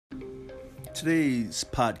Today's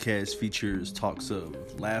podcast features talks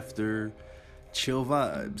of laughter, chill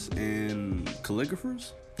vibes, and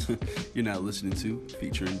calligraphers. You're now listening to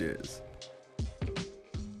Featuring Dez.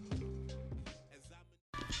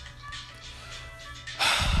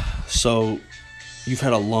 So, you've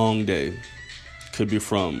had a long day. Could be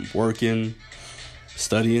from working,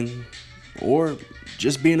 studying, or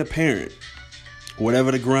just being a parent.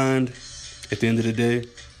 Whatever the grind, at the end of the day,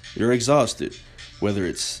 you're exhausted, whether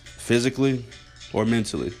it's physically or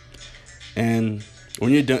mentally. And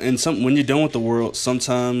when you're done, when you're done with the world,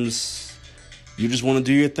 sometimes you just want to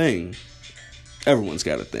do your thing. Everyone's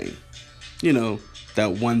got a thing. You know,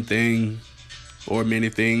 that one thing or many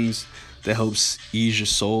things that helps ease your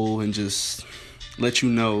soul and just let you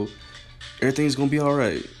know everything's going to be all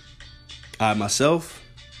right. I myself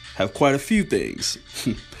have quite a few things,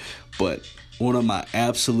 but one of my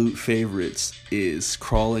absolute favorites is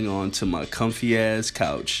crawling onto my comfy ass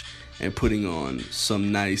couch and putting on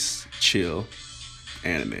some nice, chill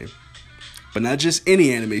anime. But not just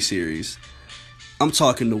any anime series. I'm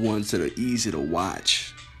talking the ones that are easy to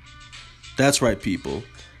watch. That's right, people.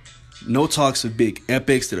 No talks of big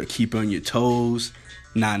epics that are keeping on your toes.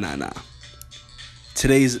 Nah.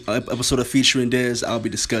 Today's episode of Featuring Dez, I'll be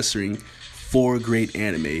discussing 4 great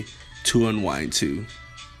anime to unwind to.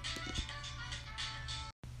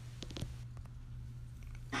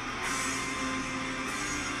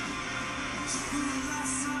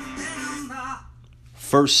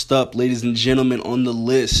 First up, ladies and gentlemen, on the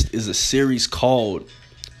list is a series called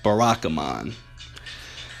Barakamon.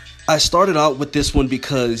 I started out with this one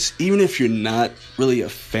because even if you're not really a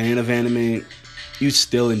fan of anime, you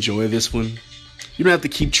still enjoy this one. You don't have to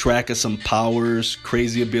keep track of some powers,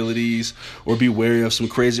 crazy abilities, or be wary of some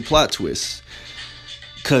crazy plot twists.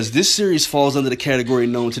 Because this series falls under the category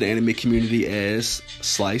known to the anime community as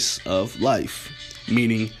slice of life,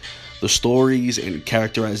 meaning the stories and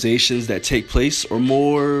characterizations that take place are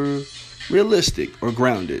more realistic or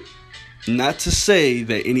grounded. Not to say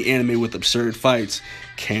that any anime with absurd fights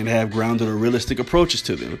can't have grounded or realistic approaches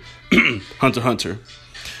to them. Hunter x Hunter.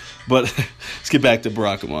 But let's get back to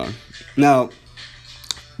Barakamon. Now,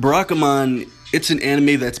 Barakamon, it's an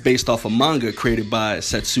anime that's based off a manga created by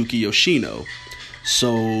Satsuki Yoshino.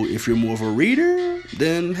 So if you're more of a reader,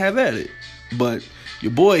 then have at it. But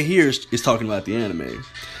your boy here is talking about the anime.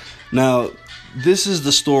 Now, this is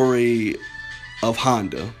the story of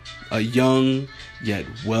Honda, a young yet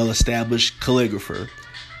well-established calligrapher.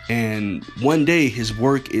 And one day his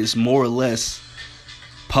work is more or less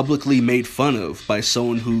publicly made fun of by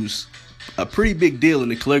someone who's a pretty big deal in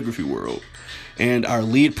the calligraphy world. And our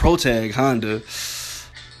lead protag, Honda,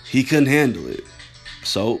 he couldn't handle it.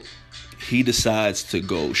 So he decides to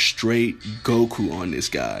go straight Goku on this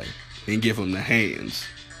guy and give him the hands.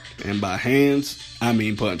 And by hands, I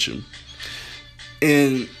mean punch him.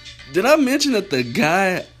 And did I mention that the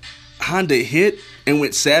guy Honda hit and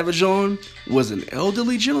went savage on was an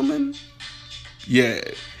elderly gentleman? Yeah.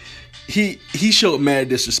 He showed mad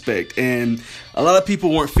disrespect, and a lot of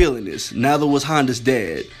people weren't feeling this. Neither was Honda's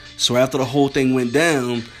dad. So after the whole thing went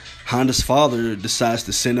down, Honda's father decides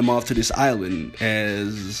to send him off to this island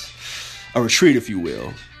as a retreat, if you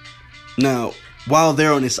will. Now, while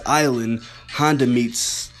they're on this island, Honda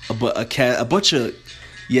meets a bunch of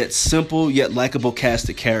yet simple yet likable cast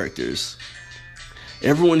of characters.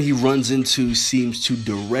 Everyone he runs into seems to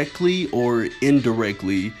directly or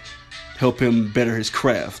indirectly help him better his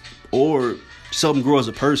craft or just help him grow as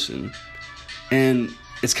a person. And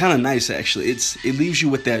it's kind of nice, actually. It leaves you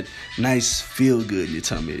with that nice feel good in your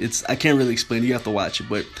tummy. I can't really explain it. You have to watch it.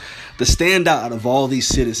 But the standout out of all these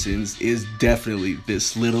citizens is definitely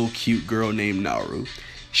this little cute girl named Naru.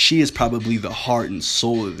 She is probably the heart and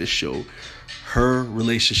soul of this show. Her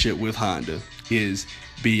relationship with Honda is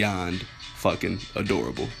beyond fucking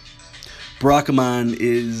adorable. Barakamon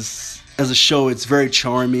is, as a show, it's very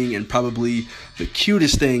charming and probably the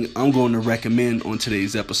cutest thing I'm going to recommend on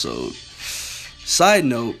today's episode. Side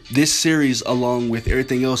note, this series, along with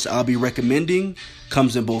everything else I'll be recommending,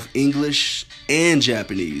 comes in both English and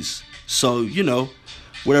Japanese. So,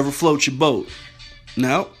 whatever floats your boat.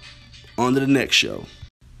 Now, on to the next show.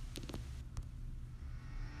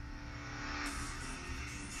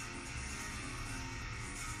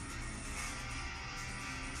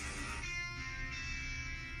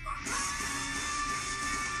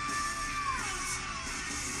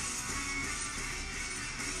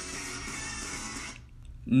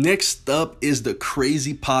 Next up is the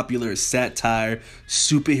crazy popular satire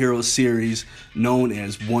superhero series known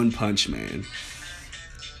as One Punch Man.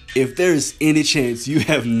 If there is any chance you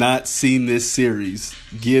have not seen this series,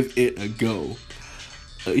 give it a go.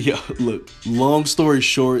 Look, long story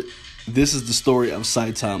short, This is the story of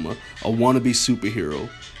Saitama, a wannabe superhero.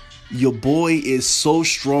 Your boy is so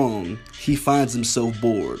strong, he finds himself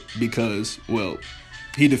bored because, well,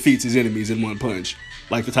 he defeats his enemies in one punch,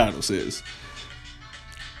 like the title says.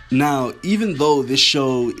 Now, even though this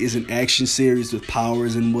show is an action series with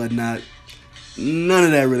powers and whatnot, none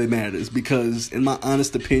of that really matters because, in my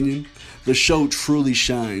honest opinion, the show truly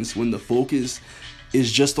shines when the focus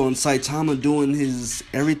is just on Saitama doing his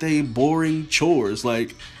everyday boring chores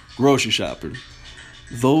like grocery shopping.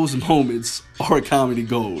 Those moments are comedy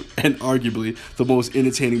gold and arguably the most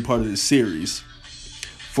entertaining part of the series.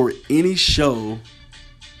 For any show,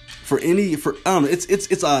 I don't know,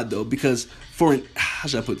 it's odd though because how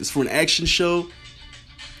should I put this? For an action show,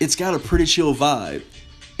 it's got a pretty chill vibe.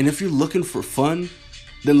 And if you're looking for fun,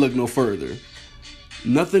 then look no further.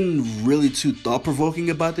 Nothing really too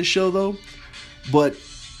thought-provoking about this show though, but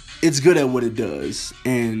it's good at what it does,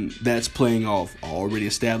 and that's playing off already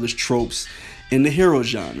established tropes in the hero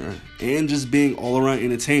genre and just being all around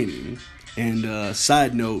entertaining. And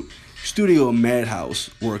side note, Studio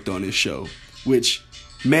Madhouse worked on this show, which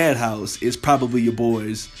Madhouse is probably your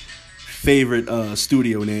boy's favorite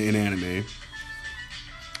studio in anime.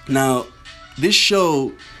 Now, this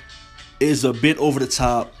show is a bit over the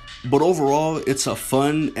top, but overall, it's a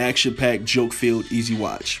fun, action-packed, joke-filled, easy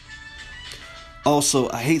watch. Also,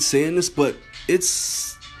 I hate saying this, but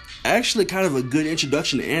it's actually kind of a good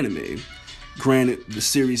introduction to anime. Granted, the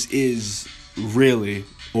series is really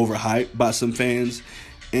overhyped by some fans,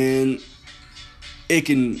 and it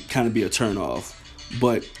can kind of be a turn-off.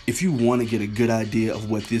 But if you want to get a good idea of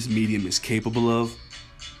what this medium is capable of,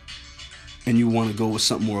 and you want to go with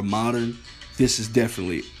something more modern, this is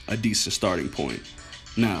definitely a decent starting point.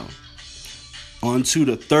 Now, on to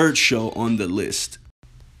the third show on the list.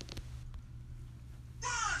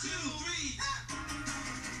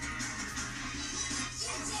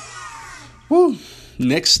 Woo.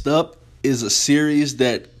 Next up is a series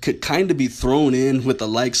that could kind of be thrown in with the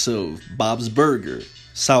likes of Bob's Burger,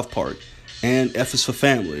 South Park, and F is for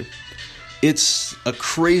Family. It's a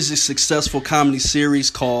crazy successful comedy series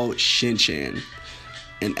called Shin-Chan.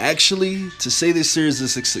 And actually, to say this series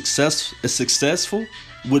is successful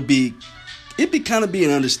would be kind of be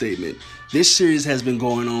an understatement. This series has been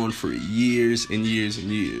going on for years and years and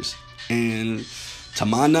years. And to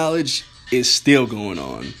my knowledge, it's still going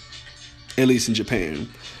on. At least in Japan.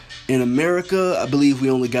 In America, I believe we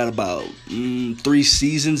only got about 3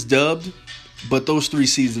 seasons dubbed. But those 3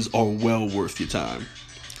 seasons are well worth your time.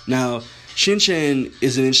 Now, Shin-Chan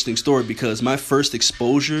is an interesting story because my first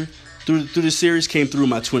exposure through the series came through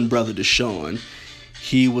my twin brother, Deshaun.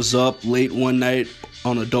 He was up late one night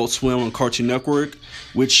on Adult Swim on Cartoon Network,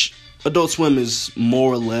 which Adult Swim is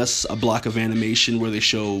more or less a block of animation where they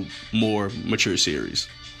show more mature series.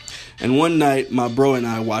 And one night, my bro and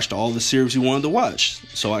I watched all the series we wanted to watch.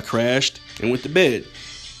 So I crashed and went to bed.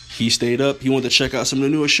 He stayed up. He wanted to check out some of the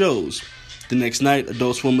newer shows. The next night,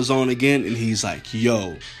 Adult Swim was on again, and he's like,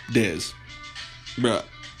 yo, Dez, bruh,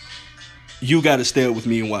 you gotta stay up with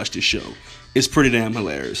me and watch this show. It's pretty damn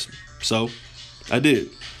hilarious. So, I did.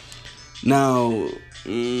 Now,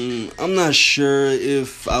 I'm not sure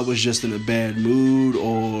if I was just in a bad mood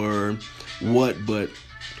or what, but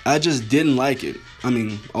I just didn't like it. I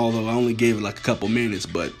mean, although I only gave it like a couple minutes,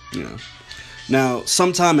 but, you know. Now,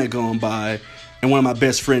 some time had gone by, and one of my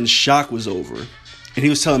best friends, Shock, was over. And he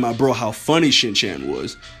was telling my bro how funny Shin-Chan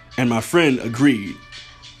was. And my friend agreed.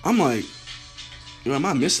 I'm like, am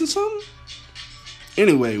I missing something?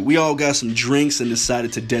 Anyway, we all got some drinks and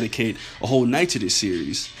decided to dedicate a whole night to this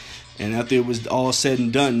series. And after it was all said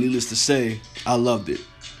and done, needless to say, I loved it.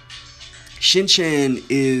 Shin-Chan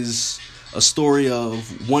is a story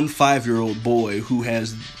of one 5-year-old boy who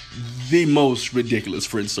has the most ridiculous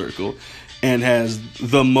friend circle and has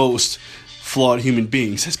the most flawed human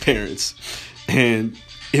beings as parents. And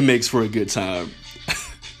it makes for a good time.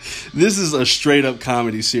 This is a straight up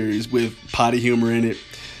comedy series with potty humor in it.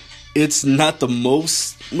 It's not the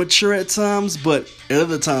most mature at times, but at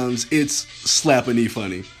other times it's slapping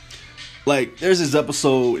funny. Like, there's this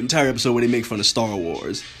entire episode where they make fun of Star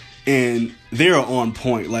Wars, and they're on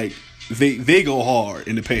point. Like, they go hard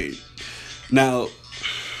in the paint. Now,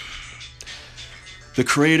 the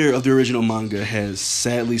creator of the original manga has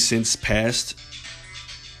sadly since passed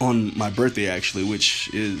on my birthday, actually, which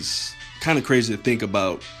is kind of crazy to think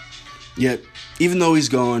about. Yet, even though he's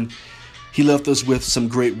gone, he left us with some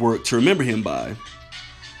great work to remember him by.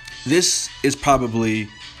 This is probably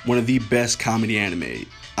one of the best comedy anime.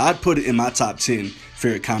 I'd put it in my top 10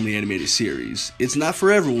 favorite comedy animated series. It's not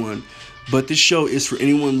for everyone, but this show is for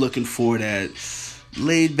anyone looking for that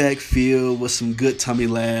laid back feel with some good tummy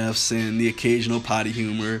laughs and the occasional potty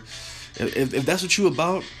humor. If that's what you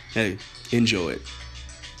about, hey, enjoy it.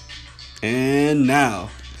 And now,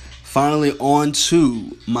 finally on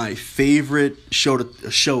to my favorite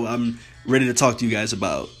show I'm ready to talk to you guys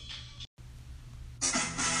about.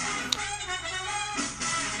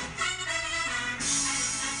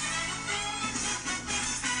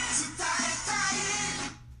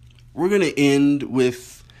 We're going to end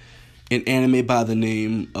with an anime by the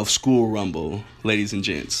name of School Rumble, ladies and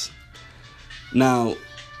gents. Now,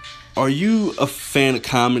 are you a fan of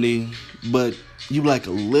comedy, but you like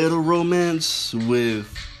a little romance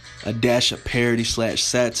with a dash of parody /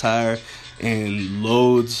 satire and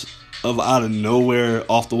loads of out of nowhere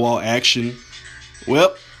off the wall action?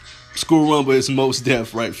 Well, School Rumble is most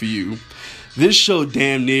def right for you. This show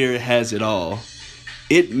damn near has it all.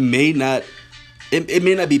 It may not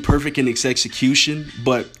be perfect in its execution,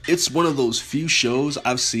 but it's one of those few shows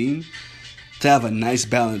I've seen to have a nice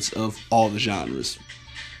balance of all the genres.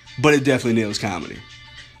 But it definitely nails comedy.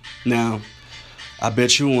 Now, I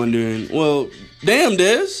bet you're wondering, well, damn,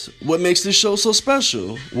 Des, what makes this show so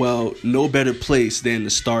special? Well, no better place than to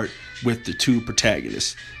start with the two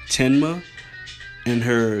protagonists, Tenma and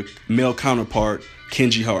her male counterpart,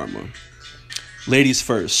 Kenji Haruma. Ladies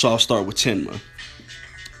first, so I'll start with Tenma.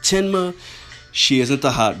 Tenma, she isn't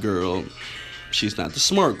the hot girl, she's not the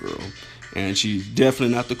smart girl, and she's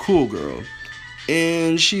definitely not the cool girl.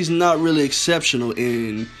 And she's not really exceptional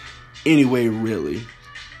in any way, really.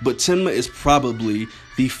 But Tenma is probably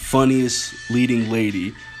the funniest leading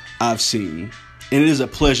lady I've seen, and it is a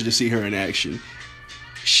pleasure to see her in action.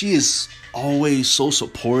 She is always so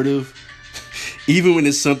supportive, even when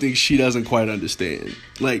it's something she doesn't quite understand.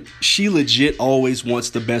 Like, she legit always wants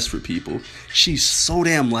the best for people. She's so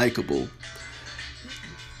damn likable.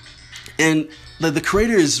 And the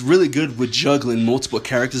creator is really good with juggling multiple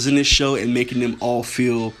characters in this show and making them all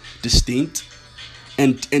feel distinct.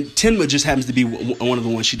 And Tenma just happens to be one of the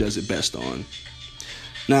ones she does it best on.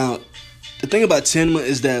 Now, the thing about Tenma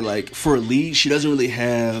is that, like, for a lead, she doesn't really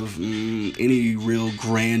have any real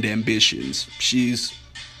grand ambitions. She's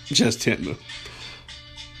just Tenma.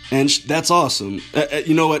 And that's awesome.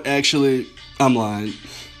 You know what? Actually, I'm lying.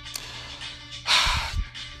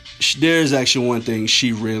 There's actually one thing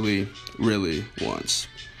she really, really wants.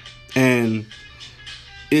 And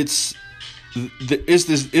it's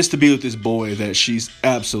to be with this boy that she's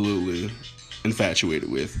absolutely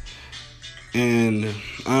infatuated with. And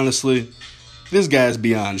honestly, this guy's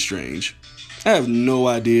beyond strange. I have no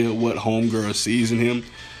idea what homegirl sees in him,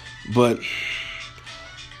 but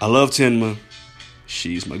I love Tenma.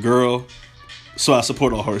 She's my girl, so I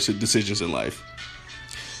support all her decisions in life.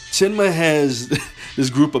 Tenma has this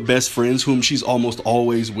group of best friends whom she's almost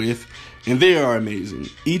always with, and they are amazing.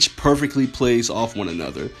 Each perfectly plays off one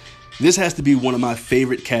another. This has to be one of my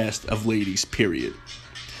favorite cast of ladies, period.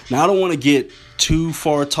 Now, I don't want to get too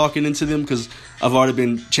far talking into them because I've already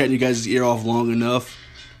been chatting you guys' ear off long enough.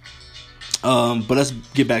 But let's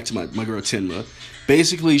get back to my girl Tenma.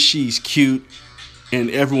 Basically, she's cute, and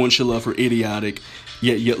everyone should love her idiotic,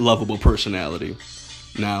 yet lovable personality.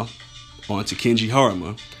 Now, on to Kenji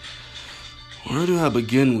Haruma. Where do I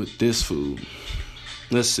begin with this fool?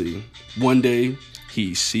 Let's see. One day,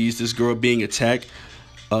 he sees this girl being attacked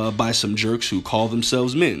by some jerks who call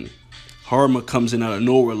themselves men. Haruma comes in out of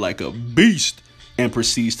nowhere like a beast and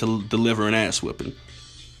proceeds to deliver an ass whipping.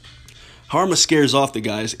 Haruma scares off the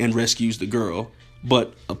guys and rescues the girl,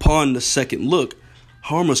 but upon the second look,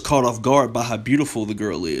 Haruma's caught off guard by how beautiful the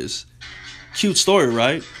girl is. Cute story,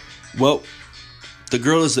 right? Well, the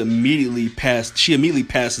girl is immediately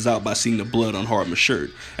passes out by seeing the blood on Haruma's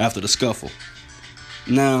shirt after the scuffle.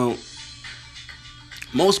 Now,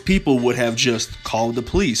 most people would have just called the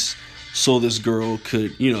police so this girl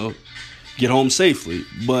could, get home safely.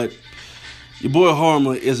 But your boy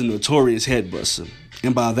Haruma is a notorious headbuster.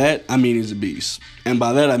 And by that, I mean he's a beast. And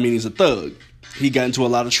by that, I mean he's a thug. He got into a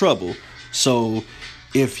lot of trouble. So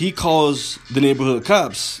if he calls the neighborhood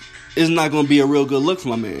cops, it's not going to be a real good look for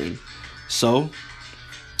my man. So,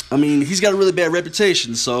 I mean, he's got a really bad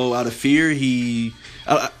reputation. So out of fear, he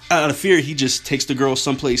just takes the girl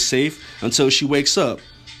someplace safe until she wakes up.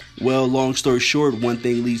 Well, long story short, one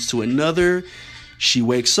thing leads to another. She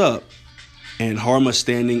wakes up, and Haruma's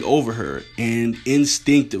standing over her, and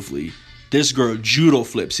instinctively, this girl judo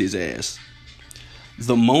flips his ass.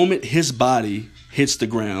 The moment his body hits the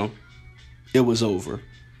ground, it was over.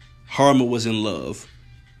 Haruma was in love.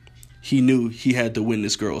 He knew he had to win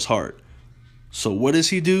this girl's heart. So what does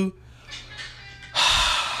he do?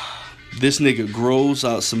 This nigga grows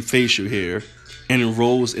out some facial hair and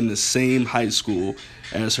enrolls in the same high school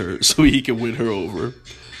as her so he can win her over.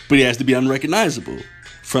 But he has to be unrecognizable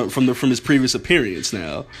from his previous appearance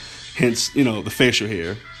now. Hence, the facial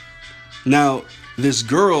hair. Now, this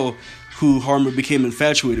girl who Harmer became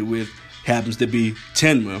infatuated with happens to be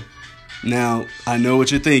Tenma. Now, I know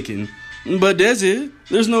what you're thinking, but that's it.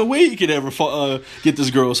 There's no way he could ever get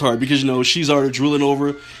this girl's heart because, she's already drooling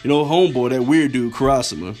over, homeboy, that weird dude,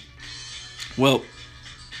 Kurasama. Well,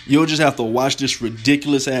 you'll just have to watch this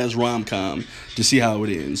ridiculous-ass rom-com to see how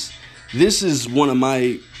it ends. This is one of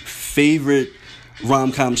my favorite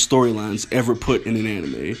rom-com storylines ever put in an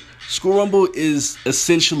anime. School Rumble is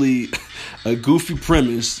essentially a goofy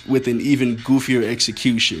premise with an even goofier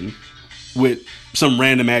execution, with some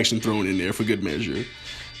random action thrown in there for good measure.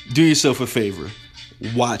 Do yourself a favor.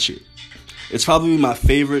 Watch it. It's probably my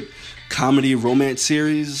favorite comedy romance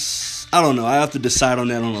series. I don't know. I have to decide on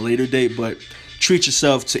that on a later date, but treat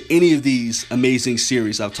yourself to any of these amazing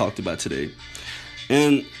series I've talked about today.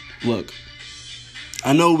 And look,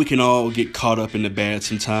 I know we can all get caught up in the bad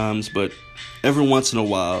sometimes, but every once in a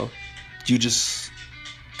while, you just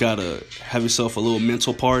gotta have yourself a little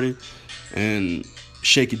mental party and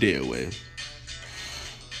shake your day away.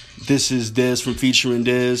 This is Dez from Featuring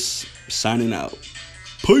Dez, signing out.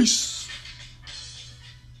 Peace!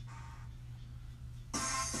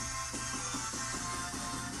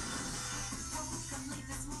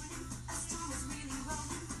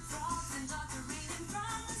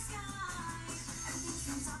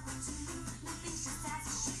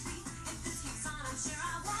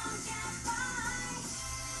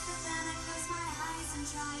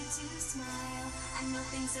 I know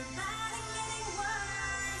things are bad and getting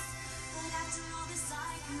worse, but after all this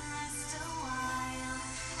I can rest a while,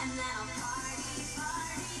 and then I'll party,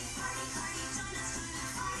 party, party, party, join us,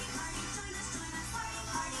 party, party, join us, party,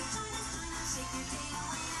 party, join us, shake your day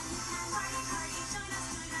away and you can party, party, join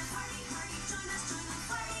us, party, party, join us,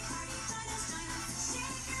 party, party, join us,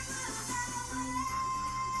 shake your blues away.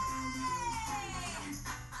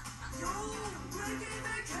 Yo, reggae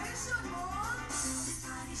vacation, man! This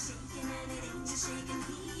body's shaking and it ain't just shaking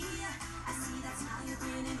me.